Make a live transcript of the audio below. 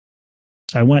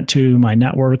So I went to my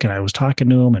network and I was talking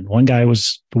to them, and one guy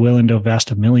was willing to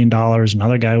invest $1 million.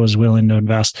 Another guy was willing to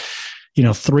invest,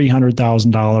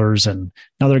 $300,000, and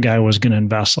another guy was going to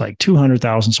invest like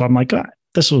 200,000. So I'm like,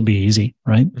 this will be easy,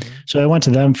 right? Mm-hmm. So I went to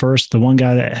them first. The one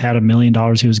guy that had $1 million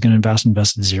he was going to invest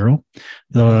invested zero.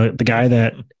 The guy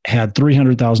that had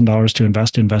 $300,000 to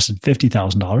invest invested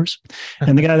 $50,000,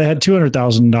 and the guy that had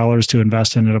 $200,000 to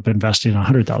invest ended up investing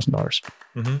 $100,000.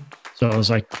 Mm-hmm. So I was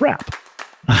like, crap.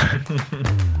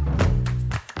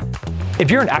 If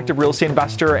you're an active real estate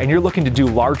investor and you're looking to do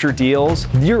larger deals,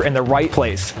 you're in the right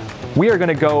place. We are going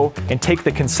to go and take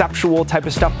the conceptual type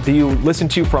of stuff that you listen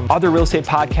to from other real estate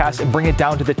podcasts and bring it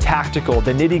down to the tactical,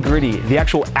 the nitty gritty, the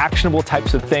actual actionable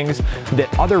types of things that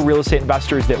other real estate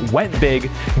investors that went big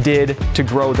did to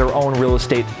grow their own real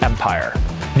estate empire.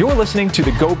 You're listening to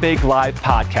the Go Big Live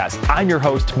podcast. I'm your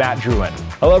host, Matt Druin.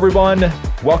 Hello, everyone.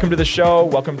 Welcome to the show.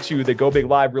 Welcome to the Go Big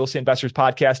Live Real Estate Investors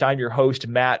podcast. I'm your host,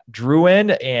 Matt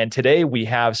Druin. And today we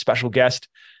have special guest,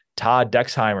 Todd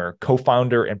Dexheimer,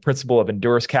 co-founder and principal of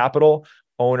Endurus Capital,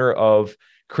 owner of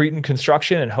Cretan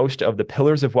Construction, and host of the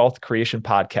Pillars of Wealth Creation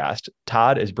podcast.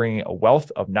 Todd is bringing a wealth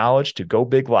of knowledge to Go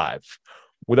Big Live.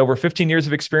 With over 15 years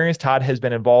of experience, Todd has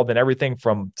been involved in everything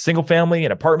from single family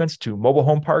and apartments to mobile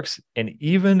home parks and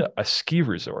even a ski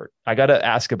resort. I got to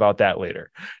ask about that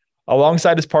later.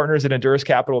 Alongside his partners at Endurus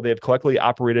Capital, they have collectively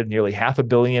operated nearly $500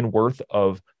 million worth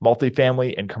of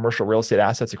multifamily and commercial real estate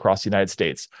assets across the United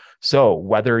States. So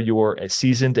whether you're a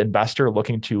seasoned investor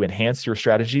looking to enhance your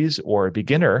strategies or a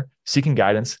beginner seeking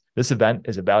guidance, this event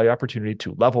is a value opportunity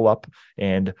to level up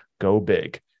and go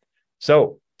big.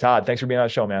 So Todd, thanks for being on the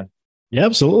show, man. Yeah,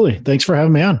 absolutely. Thanks for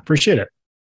having me on. Appreciate it.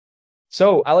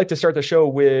 So I like to start the show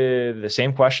with the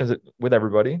same questions with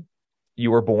everybody.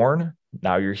 You were born,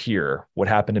 now you're here. What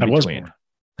happened in between?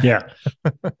 Yeah.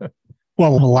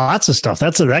 Well, lots of stuff.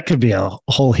 That could be a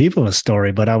whole heap of a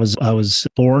story, but I was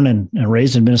born and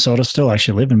raised in Minnesota still. I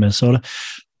actually live in Minnesota.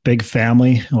 Big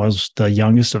family. I was the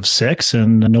youngest of 6,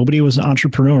 and nobody was an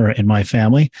entrepreneur in my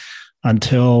family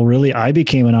until really I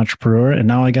became an entrepreneur. And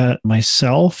now I got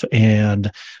myself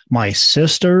and my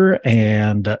sister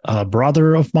and a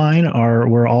brother of mine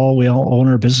we all own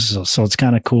our businesses. So it's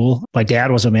kind of cool. My dad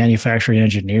was a manufacturing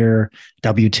engineer,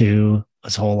 W-2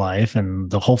 his whole life. And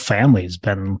the whole family has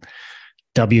been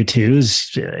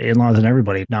W-2s, in-laws and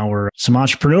everybody. Now we're some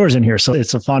entrepreneurs in here. So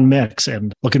it's a fun mix,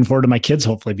 and looking forward to my kids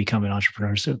hopefully becoming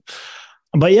entrepreneurs too.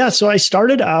 But yeah, so I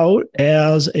started out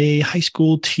as a high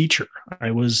school teacher.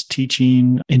 I was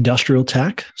teaching industrial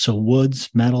tech, so woods,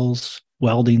 metals,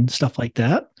 welding, stuff like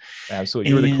that. Absolutely.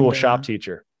 You were the cool shop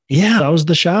teacher. Yeah, I was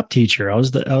the shop teacher. I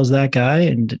was that guy,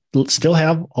 and still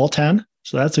have all 10.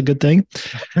 So that's a good thing.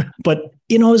 But,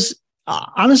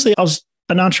 honestly, I was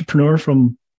an entrepreneur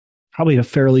from probably a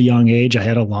fairly young age. I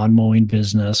had a lawn mowing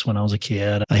business when I was a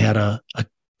kid. I had a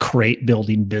crate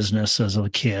building business as a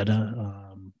kid.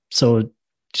 So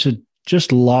to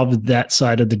just loved that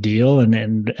side of the deal.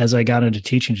 And as I got into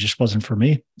teaching, it just wasn't for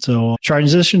me. So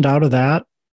transitioned out of that,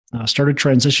 started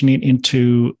transitioning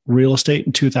into real estate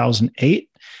in 2008,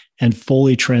 and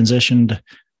fully transitioned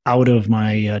out of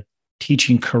my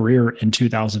teaching career in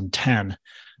 2010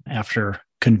 after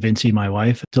convincing my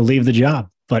wife to leave the job.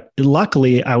 But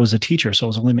luckily I was a teacher, so I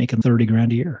was only making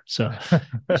 $30,000 a year. So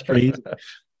it's pretty easy.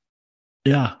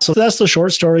 Yeah. So that's the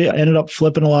short story. I ended up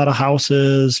flipping a lot of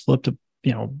houses, flipped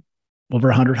over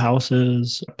 100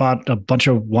 houses, bought a bunch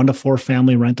of 1 to 4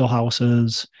 family rental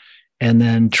houses, and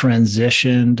then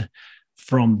transitioned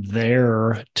from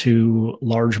there to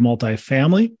large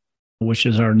multifamily, which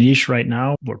is our niche right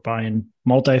now. We're buying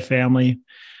multifamily.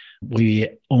 We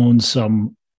own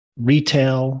some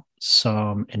retail,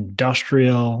 some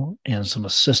industrial, and some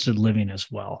assisted living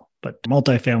as well. But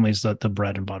multifamily is the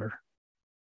bread and butter.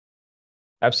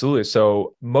 Absolutely.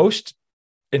 So most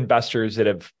investors that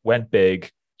have went big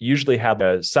usually have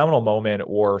a seminal moment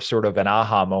or sort of an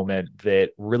aha moment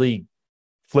that really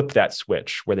flipped that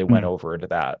switch where they went over into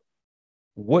that.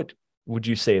 What would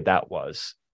you say that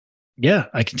was? Yeah,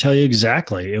 I can tell you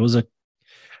exactly. It was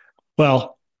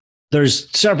there's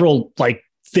several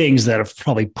things that have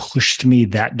probably pushed me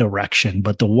that direction.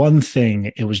 But the one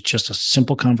thing, it was just a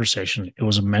simple conversation. It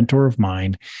was a mentor of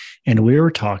mine, and we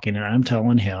were talking, and I'm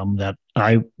telling him that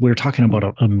we were talking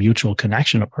about a mutual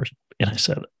connection of person. And I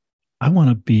said, I want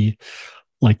to be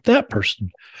like that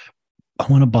person. I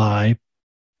want to buy,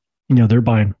 they're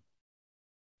buying,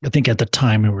 I think at the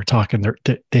time we were talking,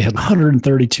 they had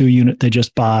 132 unit they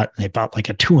just bought. They bought like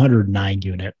a 209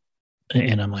 unit.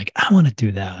 And I'm like, I want to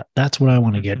do that. That's what I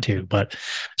want to get to. But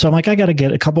so I'm like, I got to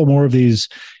get a couple more of these,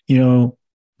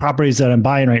 properties that I'm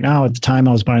buying right now. At the time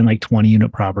I was buying like 20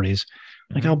 unit properties.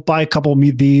 Like, I'll buy a couple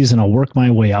of these and I'll work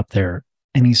my way up there.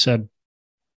 And he said,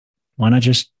 why not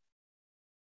just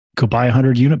go buy a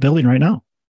 100-unit building right now?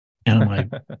 And I'm like,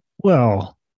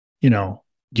 well,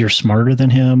 you're smarter than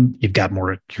him. You've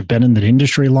been in the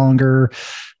industry longer.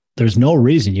 There's no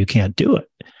reason you can't do it.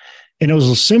 And it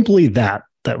was simply that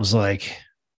was like,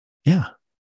 yeah,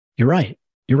 you're right.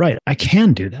 You're right. I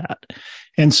can do that.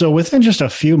 And so within just a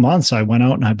few months, I went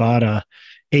out and I bought a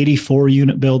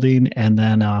 84-unit building and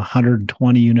then a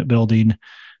 120-unit building,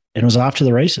 and was off to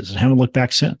the races and haven't looked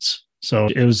back since. So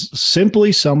it was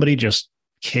simply somebody just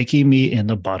kicking me in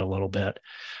the butt a little bit,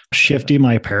 shifting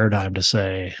my paradigm to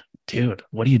say, dude,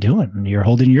 what are you doing? You're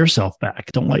holding yourself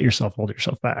back. Don't let yourself hold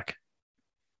yourself back.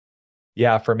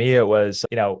 Yeah, for me, it was,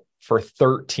 for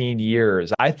 13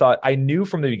 years, I knew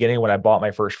from the beginning when I bought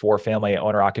my first 4-family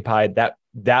owner occupied,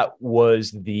 that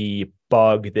was the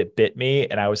bug that bit me.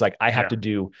 And I was like, I have to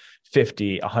do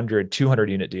 50, 100, 200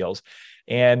 unit deals.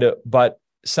 But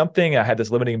I had this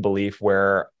limiting belief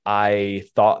where I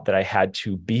thought that I had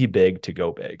to be big to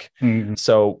go big. Mm-hmm.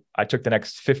 So I took the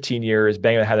next 15 years,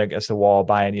 banging my head against the wall,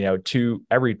 buying,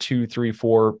 every 2, 3,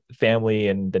 4 family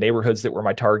in the neighborhoods that were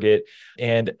my target.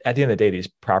 And at the end of the day, these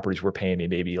properties were paying me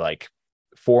maybe like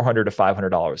 $400 to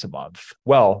 $500 a month.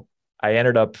 Well, I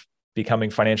ended up becoming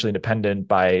financially independent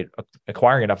by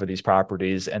acquiring enough of these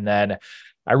properties. And then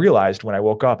I realized when I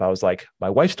woke up, I was like, my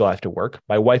wife still has to work.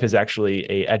 My wife is actually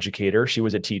an educator. She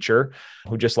was a teacher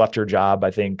who just left her job, I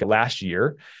think, last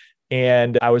year.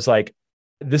 And I was like,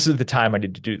 this is the time I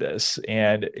need to do this.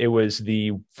 And it was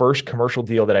the first commercial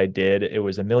deal that I did. It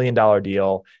was $1 million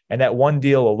deal. And that one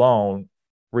deal alone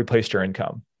replaced her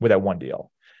income with that one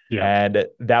deal. Yeah. And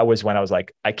that was when I was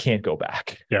like, I can't go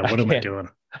back. Yeah. What am I doing?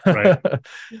 Right.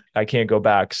 I can't go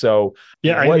back. So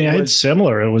yeah, I had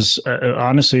similar. It was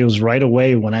honestly, it was right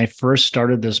away when I first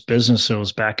started this business. It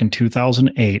was back in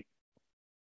 2008.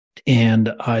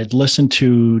 And I'd listened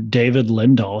to David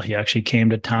Lindahl. He actually came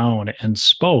to town and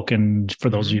spoke. And for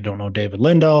those of you who don't know David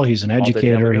Lindahl, he's an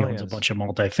educator. He owns a bunch of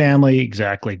multifamily.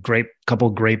 Exactly. Couple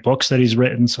great books that he's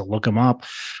written. So look him up.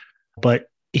 But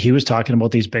he was talking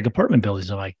about these big apartment buildings.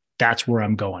 I'm like, that's where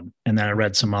I'm going. And then I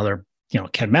read some other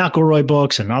Ken McElroy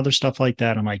books and other stuff like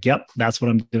that. I'm like, yep, that's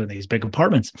what I'm doing, these big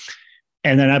apartments.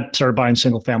 And then I started buying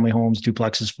single family homes,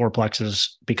 duplexes,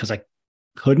 fourplexes, because I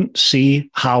couldn't see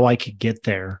how I could get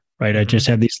there. Right. Mm-hmm. I just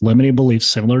had these limiting beliefs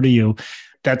similar to you.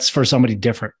 That's for somebody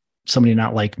different, somebody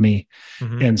not like me.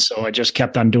 Mm-hmm. And so I just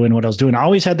kept on doing what I was doing. I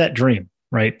always had that dream,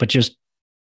 right? But just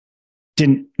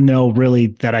didn't know really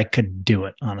that I could do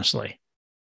it, honestly.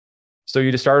 So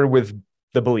you just started with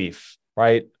the belief,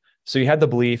 right? So you had the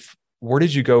belief. Where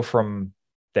did you go from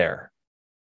there?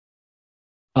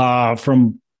 You're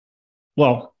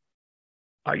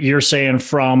saying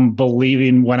from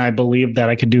believing when I believed that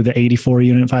I could do the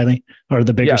 84-unit finally, or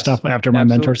the bigger stuff after my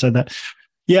mentor said that.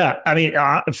 Yeah. I mean,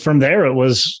 from there it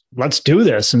was, let's do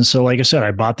this. And so, like I said, I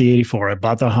bought the 84, I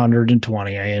bought the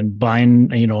 120, and buying,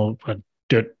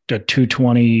 the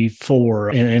 224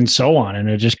 and so on. And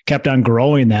it just kept on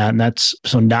growing that. And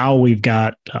so now we've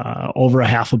got over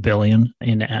 $500 million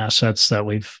in assets that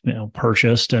we've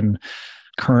purchased. And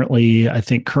currently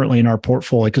in our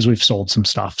portfolio, because we've sold some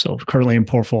stuff. So currently in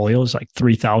portfolio is like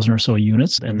 3,000 or so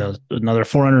units, and another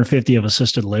 450 of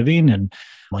assisted living. And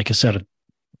like I said,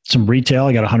 some retail.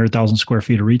 I got 100,000 square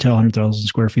feet of retail, 100,000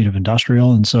 square feet of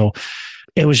industrial. And so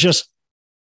it was just,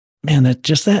 man,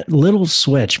 that little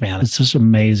switch, man, it's just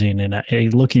amazing. And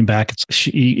looking back,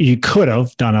 you could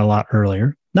have done it a lot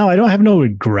earlier. No, I don't have no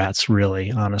regrets,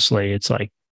 really. Honestly, it's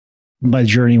like my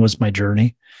journey was my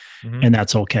journey, and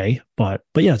that's okay. But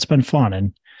yeah, it's been fun,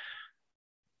 and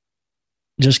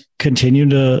just continue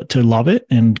to love it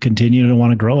and continue to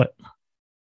want to grow it.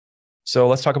 So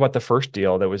let's talk about the first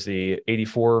deal. That was the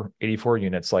 84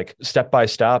 units, like step by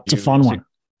step. It's a fun one.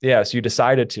 Yeah. So you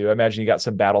decided to. I imagine you got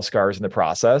some battle scars in the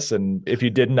process. And if you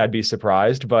didn't, I'd be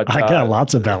surprised. But I got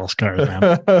lots of battle scars,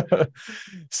 man.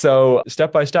 So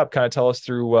step by step, kind of tell us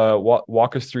through,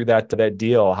 walk us through that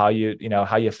deal, how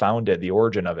you found it, the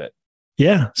origin of it.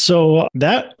 Yeah. So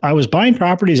I was buying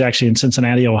properties actually in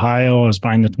Cincinnati, Ohio. I was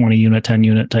buying the 20-unit,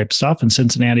 10-unit type stuff in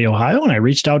Cincinnati, Ohio. And I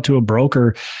reached out to a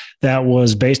broker that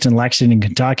was based in Lexington,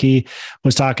 Kentucky,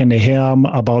 was talking to him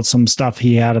about some stuff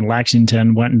he had in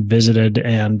Lexington, went and visited.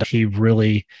 And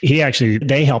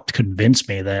they helped convince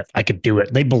me that I could do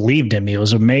it. They believed in me. It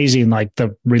was amazing. Like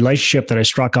the relationship that I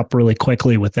struck up really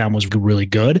quickly with them was really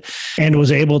good, and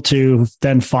was able to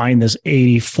then find this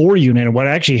 84 unit. And what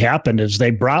actually happened is they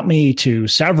brought me to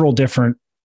several different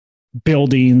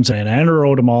buildings, and I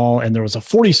underwrote them all. And there was a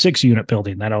 46 unit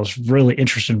building that I was really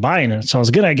interested in buying. And so I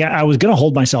was going to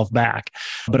hold myself back,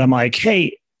 but I'm like,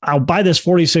 hey, I'll buy this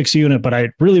 46 unit, but I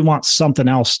really want something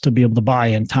else to be able to buy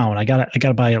in town. I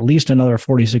gotta buy at least another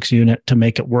 46 unit to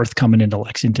make it worth coming into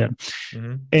Lexington.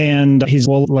 Mm-hmm. And he's,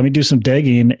 well, let me do some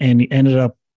digging. And he ended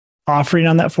up offering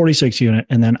on that 46 unit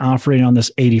and then offering on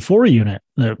this 84 unit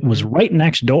that was right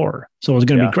next door. So it was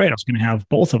going to be great. I was going to have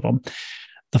both of them.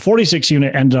 The 46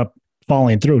 unit ended up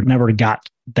falling through, never got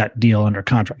that deal under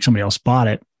contract. Somebody else bought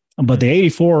it, but the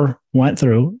 84 went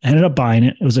through, ended up buying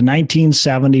it. It was a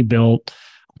 1970 built,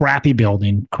 crappy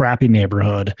building, crappy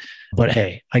neighborhood. But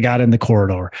hey, I got in the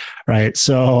corridor, right?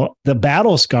 So the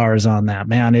battle scars on that,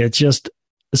 man, it's just,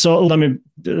 so let me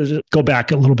go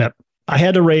back a little bit. I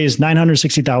had to raise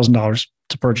 $960,000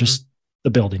 to purchase the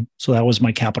building. So that was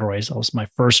my capital raise. That was my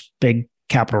first big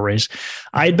capital raise.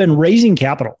 I had been raising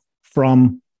capital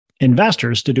from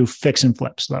investors to do fix and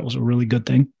flips. So that was a really good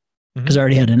thing because I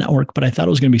already had a network, but I thought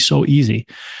it was going to be so easy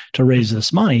to raise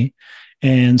this money.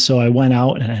 And so I went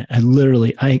out and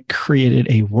I created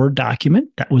a Word document.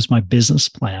 That was my business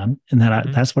plan. And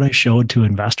that's what I showed to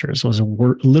investors, was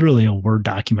literally a Word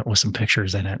document with some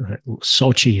pictures in it. It was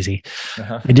so cheesy.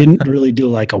 I didn't really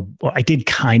do I did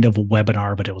kind of a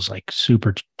webinar, but it was like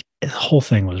super, the whole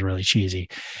thing was really cheesy.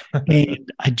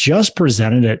 And I just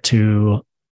presented it to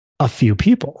a few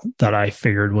people that I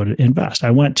figured would invest. I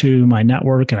went to my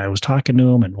network and I was talking to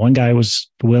them, and one guy was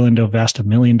willing to invest $1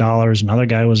 million. Another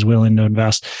guy was willing to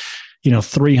invest,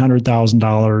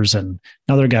 $300,000, and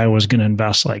another guy was going to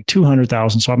invest like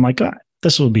 $200,000. So I'm like,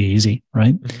 this will be easy,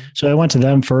 right? So I went to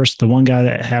them first. The one guy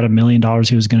that had $1 million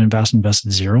he was going to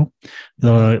invested zero.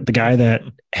 The guy that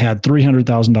had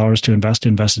 $300,000 to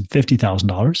invested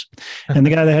 $50,000, and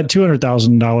the guy that had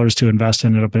 $200,000 to invest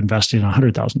ended up investing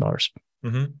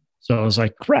 $100,000. So I was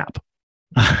like, crap.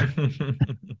 The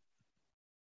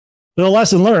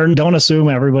lesson learned, don't assume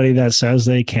everybody that says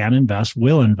they can invest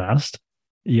will invest.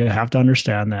 You have to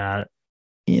understand that,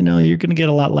 you're going to get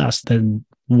a lot less than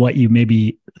what you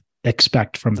maybe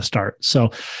expect from the start.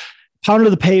 So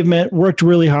pounded the pavement, worked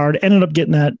really hard, ended up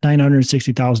getting that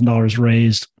 $960,000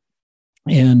 raised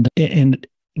and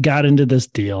got into this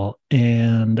deal.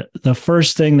 And the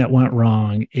first thing that went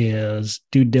wrong is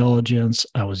due diligence.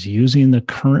 I was using the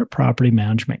current property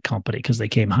management company because they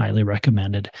came highly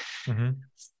recommended.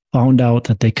 Found out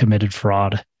that they committed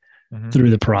fraud through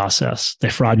the process. They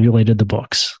fraudulated the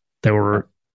books. They were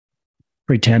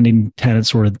pretending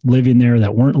tenants were living there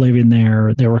that weren't living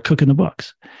there. They were cooking the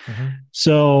books.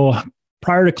 So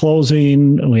prior to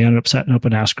closing, we ended up setting up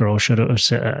an escrow. It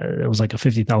was like a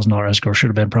 $50,000 escrow. Should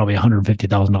have been probably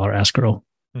 $150,000 escrow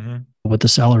with the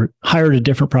seller. Hired a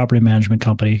different property management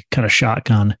company, kind of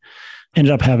shotgun.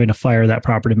 Ended up having to fire that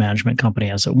property management company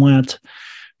as it went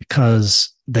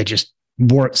because they just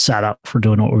weren't set up for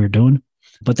doing what we were doing.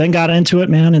 But then got into it,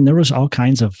 man, and there was all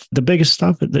kinds of, the biggest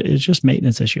stuff is just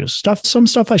maintenance issues. Some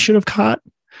stuff I should have caught.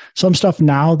 Some stuff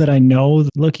now that I know,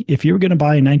 look, if you're going to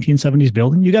buy a 1970s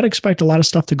building, you got to expect a lot of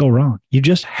stuff to go wrong. You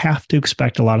just have to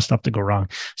expect a lot of stuff to go wrong.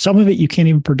 Some of it you can't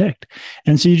even predict.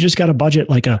 And so you just got to budget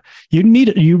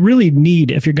you really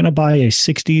need, if you're going to buy a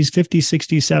 60s, 50s,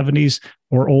 60s, 70s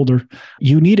or older,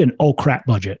 you need an oh crap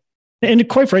budget. And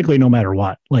quite frankly, no matter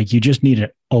what, you just need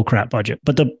an oh crap budget.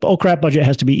 But the oh crap budget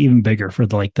has to be even bigger for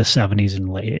the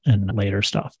 70s and later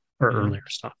stuff or earlier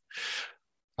stuff.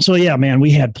 So yeah, man,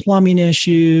 we had plumbing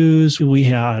issues. We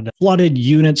had flooded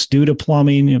units due to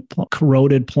plumbing,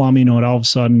 corroded plumbing would all of a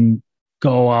sudden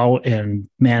go out and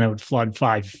man, it would flood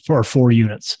 5 or 4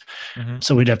 units.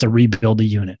 So we'd have to rebuild a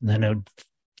unit, and then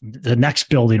the next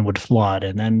building would flood.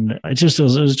 And then it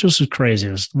was just crazy.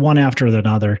 It was one after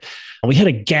another. We had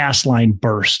a gas line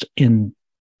burst in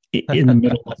the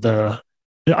middle of the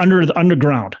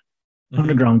underground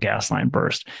gas line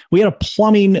burst. We had a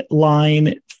plumbing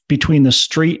line between the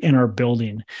street and our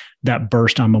building that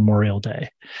burst on Memorial Day.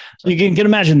 So you can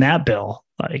imagine that bill.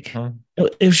 It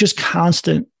was just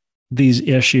constant, these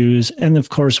issues. And of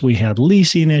course we had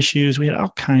leasing issues. We had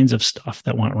all kinds of stuff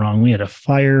that went wrong. We had to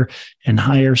fire and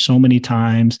hire so many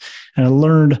times. And I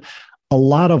learned a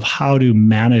lot of how to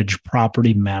manage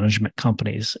property management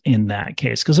companies in that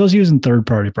case, because I was using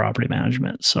third-party property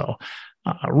management. So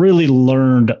I really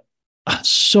learned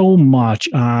so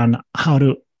much on how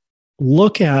to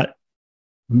look at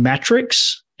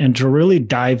metrics and to really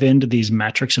dive into these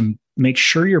metrics and make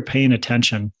sure you're paying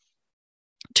attention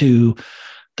to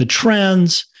the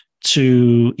trends,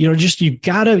 to, you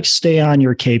got to stay on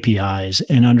your KPIs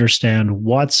and understand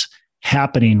what's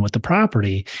happening with the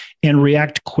property and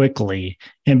react quickly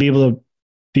and be able to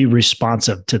be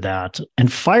responsive to that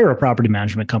and fire a property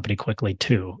management company quickly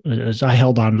too. As I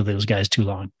held on to those guys too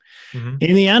long. In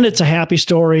the end, it's a happy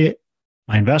story.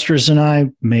 My investors and I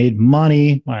made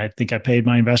money. I think I paid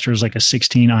my investors like a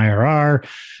 16 IRR,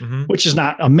 which is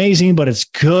not amazing, but it's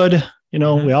good.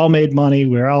 We all made money.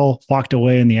 We all walked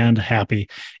away in the end happy.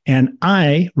 And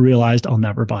I realized I'll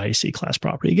never buy a C-class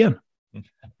property again.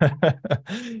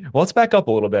 Well, let's back up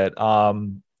a little bit.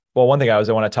 Well, one thing I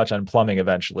want to touch on plumbing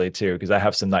eventually too, because I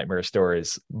have some nightmare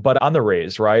stories, but on the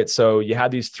raise, right? So you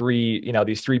had these three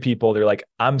people, they're like,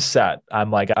 I'm set.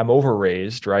 I'm over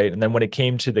raised, right? And then when it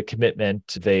came to the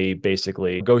commitment, they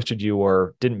basically ghosted you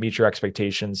or didn't meet your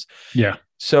expectations. Yeah.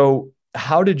 So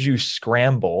how did you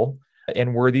scramble?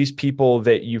 And were these people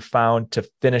that you found to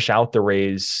finish out the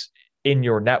raise in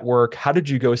your network? How did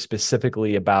you go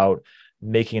specifically about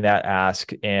making that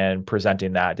ask and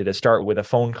presenting that? Did it start with a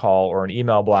phone call or an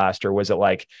email blast, or was it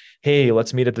like, hey,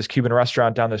 let's meet at this Cuban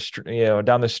restaurant down the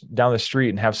street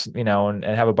and have, and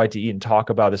have a bite to eat and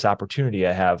talk about this opportunity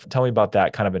I have? Tell me about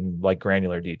that kind of in like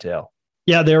granular detail.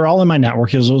 Yeah, they were all in my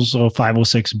network. It was also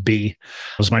 506B. It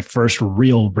was my first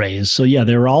real raise. So yeah,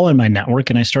 they were all in my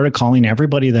network. And I started calling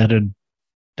everybody that had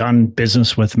done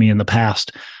business with me in the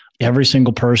past. Every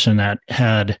single person that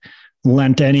had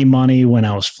lent any money when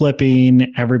I was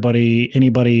flipping,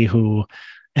 anybody who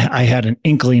I had an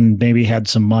inkling maybe had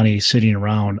some money sitting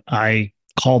around, I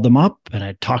called them up and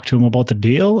I talked to them about the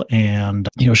deal and,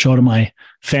 showed them my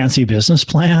fancy business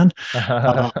plan.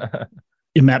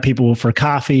 You met people for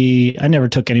coffee. I never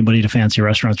took anybody to fancy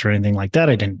restaurants or anything like that.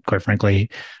 I didn't, quite frankly,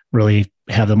 really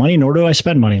have the money, nor do I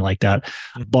spend money like that.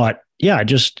 But yeah,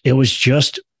 it was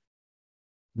just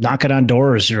knocking on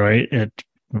doors, right?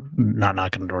 Not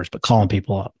knocking on doors, but calling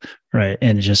people up, right?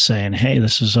 And just saying, hey,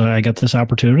 I got this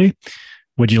opportunity.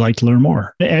 Would you like to learn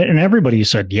more? And everybody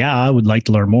said, yeah, I would like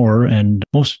to learn more. And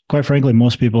quite frankly,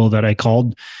 most people that I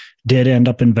called did end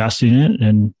up investing in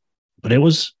it. But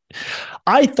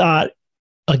I thought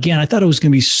it was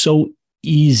going to be so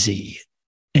easy.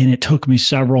 And it took me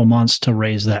several months to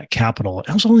raise that capital.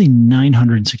 It was only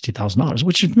 $960,000,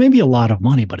 which is maybe a lot of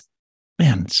money, but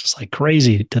man, it's just like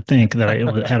crazy to think that I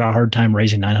had a hard time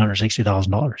raising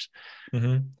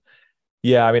 $960,000.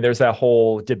 Yeah. I mean, there's that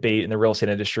whole debate in the real estate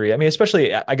industry. I mean,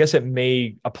 especially, I guess it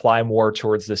may apply more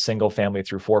towards the single family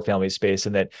through four family space.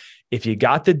 And that if you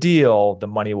got the deal, the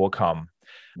money will come.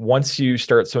 Once you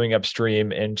start swimming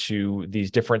upstream into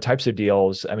these different types of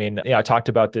deals, I mean, I talked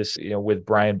about this, with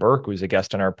Brian Burke, who's a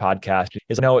guest on our podcast,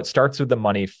 it starts with the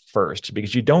money first,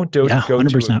 because you don't go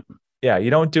 100%.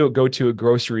 You don't go to a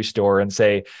grocery store and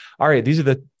say, all right, these are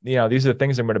the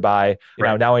things I'm going to buy.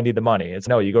 Now I need the money.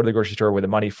 You go to the grocery store with the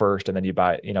money first, and then you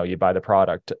buy the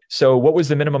product. So what was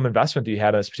the minimum investment that you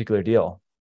had on this particular deal?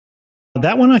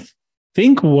 That one, I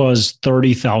think, was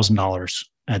 $30,000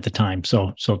 at the time.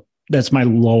 So that's my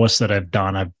lowest that I've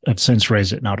done. I've since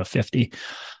raised it now to 50.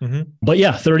 But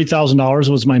yeah, $30,000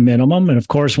 was my minimum. And of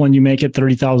course, when you make it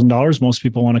 $30,000, most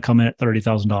people want to come in at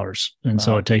 $30,000. And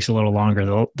so it takes a little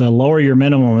longer. The lower your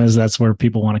minimum is, that's where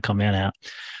people want to come in at.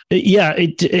 Yeah.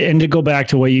 And to go back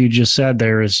to what you just said,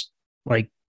 there is like,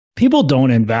 people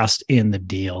don't invest in the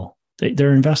deal.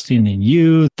 They're investing in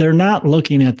you. They're not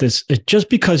looking at this. Just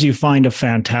because you find a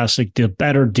fantastic deal,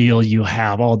 better deal you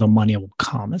have, all the money will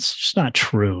come. It's just not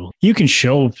true. You can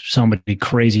show somebody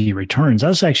crazy returns.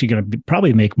 That's actually going to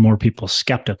probably make more people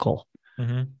skeptical.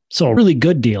 So a really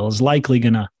good deal is likely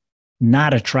going to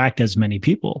not attract as many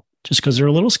people just because they're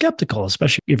a little skeptical,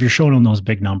 especially if you're showing them those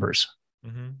big numbers.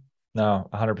 No,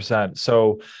 100%.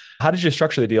 So how did you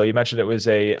structure the deal? You mentioned it was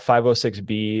a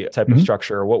 506B type of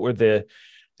structure. What were the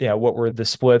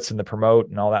splits and the promote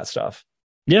and all that stuff?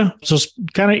 Yeah. So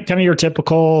kind of your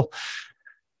typical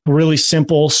really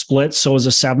simple split. So it was a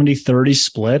 70-30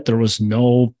 split. There was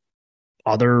no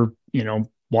other,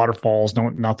 waterfalls,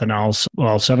 nothing else.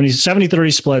 Well,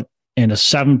 70-30 split and a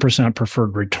 7%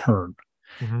 preferred return.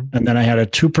 And then I had a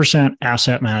 2%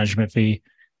 asset management fee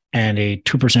and a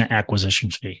 2%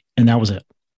 acquisition fee. And that was it.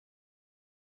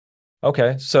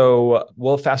 Okay. So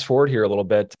we'll fast forward here a little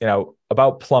bit,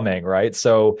 about plumbing, right?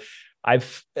 So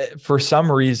for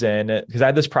some reason, because I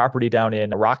had this property down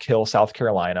in Rock Hill, South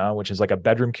Carolina, which is like a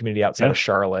bedroom community outside of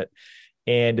Charlotte.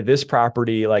 And this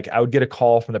property, like I would get a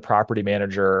call from the property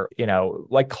manager,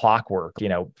 like clockwork,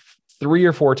 3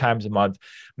 or 4 times a month,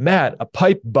 Matt, a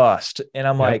pipe bust. And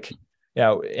I'm like,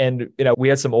 we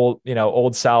had some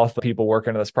old South people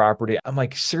working on this property. I'm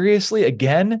like, seriously,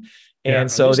 again?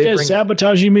 And so they bring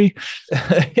sabotaging me.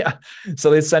 Yeah. So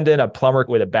they send in a plumber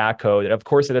with a backhoe. And of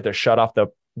course they have to shut off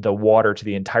the water to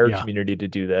the entire community to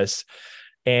do this.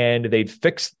 And they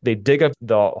dig up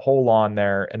the whole lawn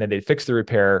there, and then they fix the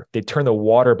repair. They turn the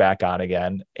water back on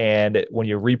again. And when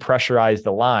you repressurize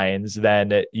the lines,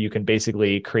 then you can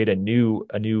basically create a new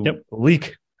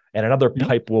leak and another Yep.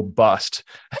 pipe will bust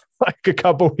like a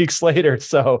couple of weeks later.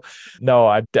 So no,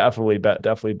 I've definitely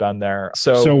been there.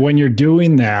 So when you're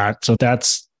doing that, so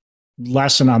that's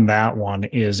lesson on that one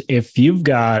is if you've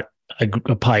got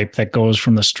a pipe that goes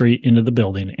from the street into the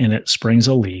building and it springs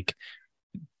a leak,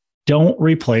 don't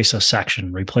replace a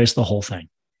section, replace the whole thing.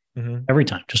 Every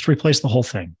time. Just replace the whole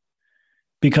thing,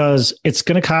 because it's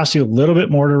going to cost you a little bit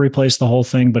more to replace the whole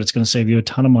thing, but it's going to save you a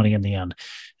ton of money in the end.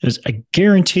 I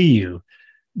guarantee you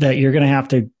that you're going to have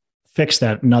to fix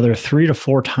that another 3 to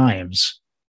 4 times.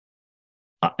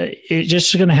 It's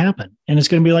just going to happen. And it's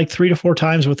going to be like 3 to 4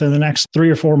 times within the next 3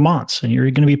 or 4 months. And you're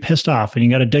going to be pissed off and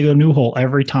you got to dig a new hole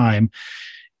every time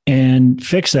and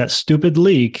fix that stupid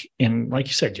leak. And like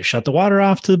you said, you shut the water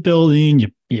off to the building,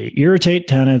 you irritate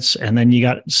tenants, and then you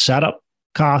got setup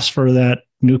costs for that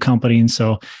new company. And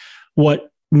so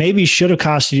what maybe should have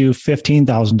costed you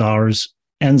 $15,000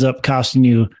 ends up costing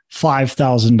you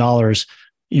 $5,000,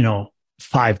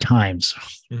 5 times,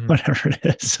 whatever it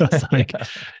is. So it's like,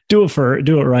 do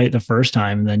it right the first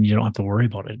time, and then you don't have to worry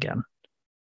about it again.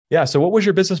 Yeah. So what was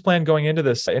your business plan going into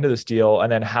this deal?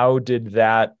 And then how did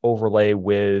that overlay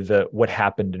with what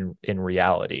happened in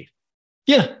reality?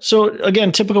 Yeah. So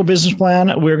again, typical business plan.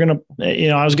 I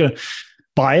was going to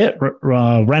buy it,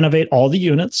 renovate all the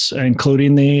units,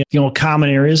 including the, common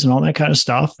areas and all that kind of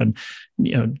stuff. And,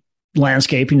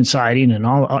 landscaping and siding and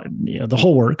all, the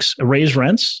whole works, raise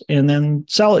rents, and then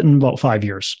sell it in about 5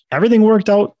 years. Everything worked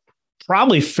out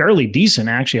probably fairly decent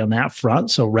actually on that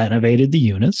front. So renovated the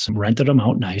units and rented them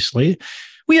out nicely.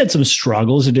 We had some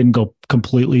struggles. It didn't go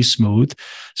completely smooth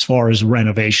as far as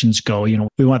renovations go.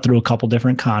 We went through a couple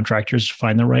different contractors to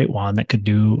find the right one that could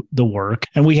do the work.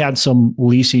 And we had some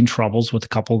leasing troubles with a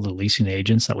couple of the leasing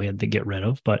agents that we had to get rid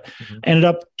of, but ended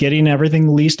up getting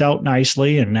everything leased out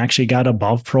nicely and actually got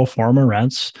above pro forma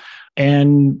rents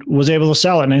and was able to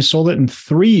sell it. And I sold it in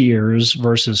 3 years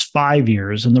versus 5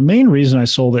 years. And the main reason I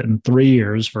sold it in 3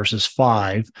 years versus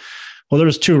 5, well, there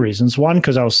was 2 reasons. One,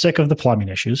 because I was sick of the plumbing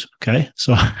issues. Okay.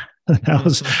 So that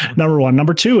was number one.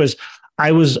 Number 2 is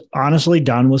I was honestly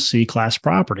done with C-class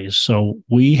properties. So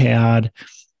we had,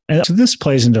 and so this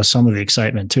plays into some of the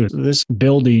excitement too. This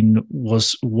building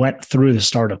went through the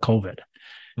start of COVID.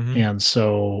 And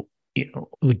so,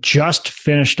 we just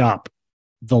finished up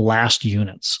the last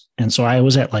units. And so I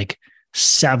was at like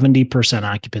 70%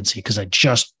 occupancy because I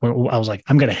was like,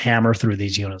 I'm going to hammer through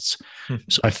these units.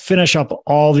 So I finish up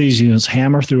all these units,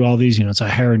 hammer through all these units. I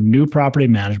hire a new property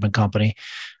management company.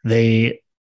 They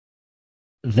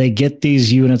get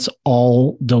these units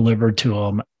all delivered to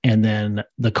them. And then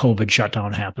the COVID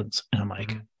shutdown happens. And I'm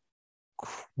like,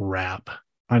 crap,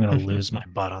 I'm going to lose my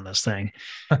butt on this thing.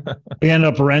 We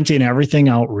ended up renting everything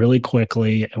out really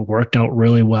quickly. It worked out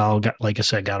really well. Like I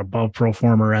said, got above pro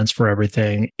forma rents for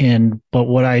everything. But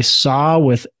what I saw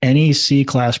with any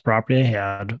C-class property I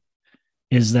had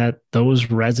is that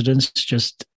those residents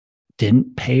just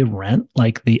didn't pay rent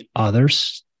like the other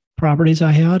properties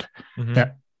I had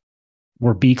that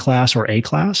were B-class or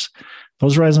A-class.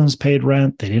 Those residents paid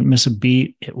rent. They didn't miss a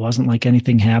beat. It wasn't like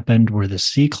anything happened. Where the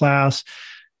C-class,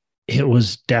 it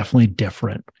was definitely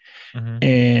different.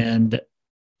 And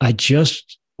I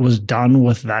just was done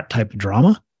with that type of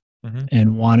drama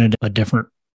and wanted a different,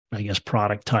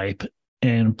 product type.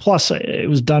 And plus it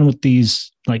was done with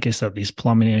these, like I said, these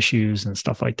plumbing issues and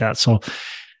stuff like that. So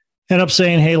ended up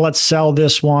saying, hey, let's sell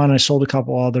this one. I sold a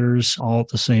couple others all at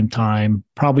the same time.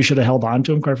 Probably should have held on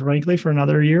to them, quite frankly, for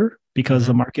another year because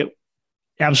the market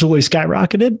absolutely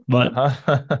skyrocketed, but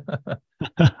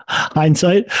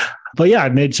hindsight. But yeah, I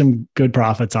made some good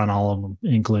profits on all of them,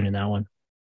 including that one.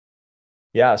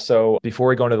 Yeah. So before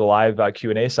we go into the live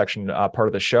Q&A section part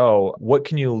of the show, what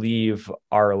can you leave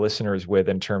our listeners with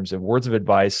in terms of words of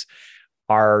advice?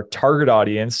 Our target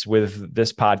audience with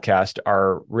this podcast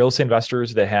are real estate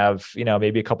investors that have,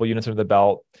 maybe a couple units under the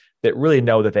belt that really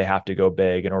know that they have to go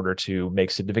big in order to make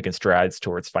significant strides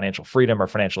towards financial freedom or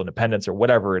financial independence or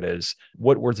whatever it is.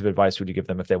 What words of advice would you give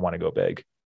them if they want to go big?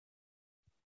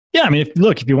 Yeah. I mean,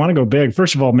 if you want to go big,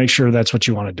 first of all, make sure that's what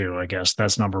you want to do. I guess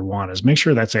that's number one, is make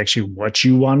sure that's actually what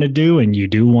you want to do. And you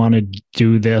do want to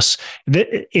do this.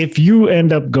 If you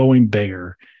end up going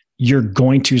bigger, you're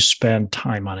going to spend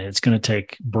time on it. It's going to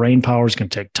take brain power. It's going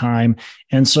to take time.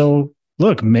 And so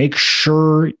look, make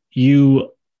sure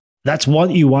that's what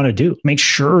you want to do. Make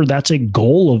sure that's a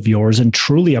goal of yours and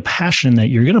truly a passion that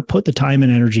you're going to put the time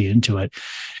and energy into it.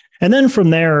 And then from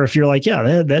there, if you're like,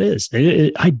 yeah, that is,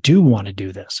 I do want to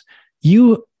do this,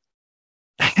 you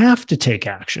have to take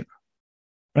action,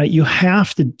 right? You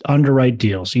have to underwrite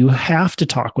deals. You have to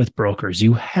talk with brokers.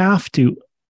 You have to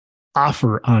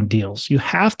offer on deals. You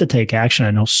have to take action.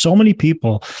 I know so many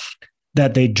people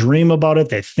that they dream about it,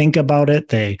 they think about it,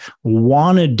 they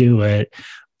want to do it,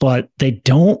 but they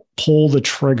don't pull the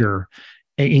trigger.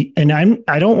 And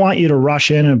I don't want you to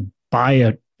rush in and buy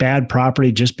a bad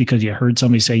property just because you heard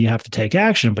somebody say you have to take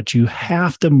action, but you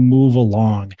have to move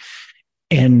along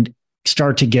and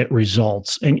start to get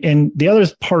results. And the other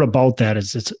part about that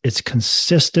is it's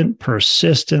consistent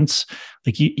persistence.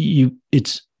 Like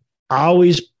it's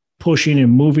always pushing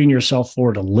and moving yourself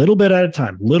forward a little bit at a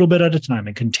time,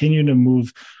 and continue to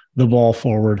move the ball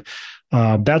forward.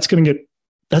 That's going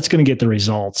to get the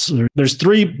results. There's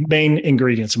three main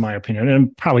ingredients, in my opinion,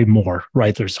 and probably more,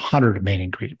 right? There's 100 main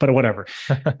ingredients, but whatever.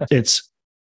 It's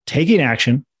taking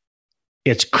action,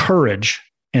 it's courage,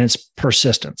 and it's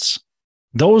persistence.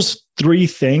 Those three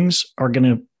things are going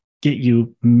to get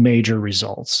you major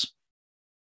results.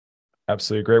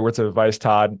 Absolutely. Great words of advice,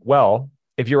 Todd. Well,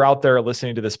 if you're out there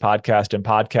listening to this podcast in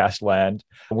podcast land,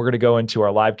 we're going to go into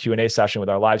our live Q&A session with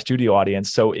our live studio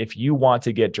audience. So if you want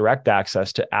to get direct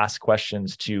access to ask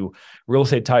questions to real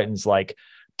estate titans like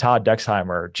Todd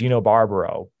Dexheimer, Gino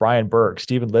Barbaro, Brian Burke,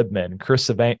 Stephen Libman, Chris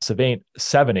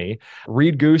Sevany,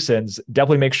 Reed Goosens,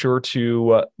 definitely make sure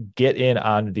to get in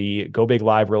on the Go Big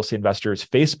Live Real Estate Investors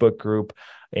Facebook group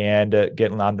and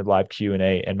getting on the live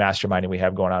Q&A and masterminding we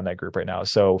have going on in that group right now.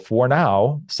 So for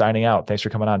now, signing out. Thanks for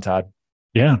coming on, Todd.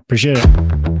 Yeah, appreciate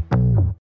it.